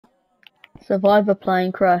Survive a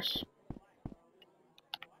plane crash.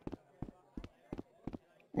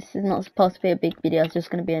 This is not supposed to be a big video, it's just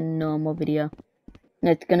gonna be a normal video.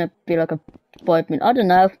 And it's gonna be like a 5 minute, I don't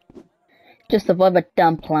know. Just survive a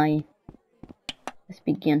damn plane. Let's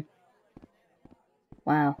begin.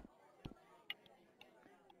 Wow.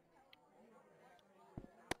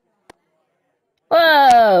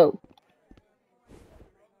 Whoa!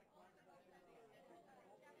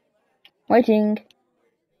 Waiting.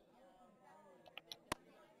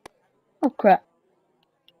 Oh crap.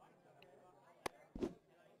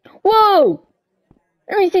 Whoa!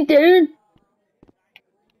 What is he doing?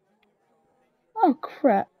 Oh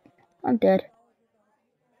crap. I'm dead.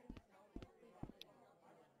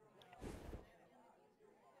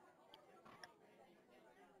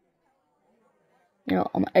 You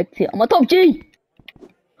know, I'm gonna exit on my top G!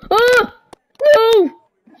 Ah! No!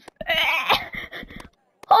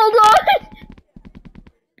 Hold on!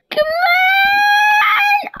 Come on!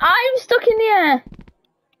 I'm stuck in the air!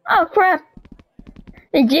 Oh crap!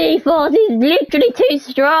 The G-force is literally too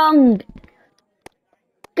strong!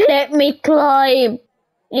 Let me climb!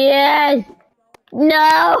 Yes!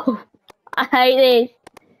 No! I hate this!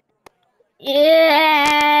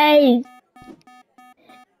 Yes!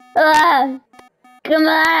 Ah! Come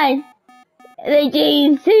on! The G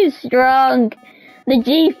is too strong! The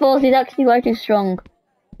G-force is actually way too strong.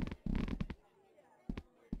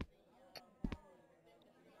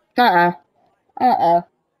 Uh-oh. Uh-oh.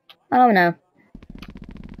 Oh no.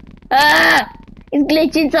 Ah! It's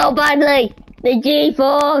glitching so badly! The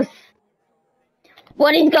G-force!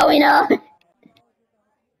 What is going on?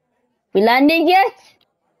 We landed yet?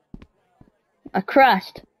 I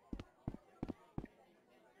crashed.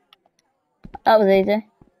 That was easy.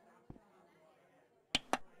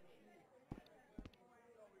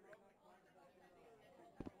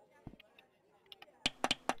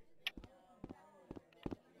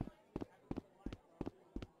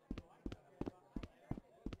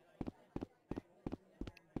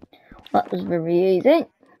 That was very easy.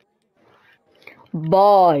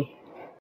 Bye.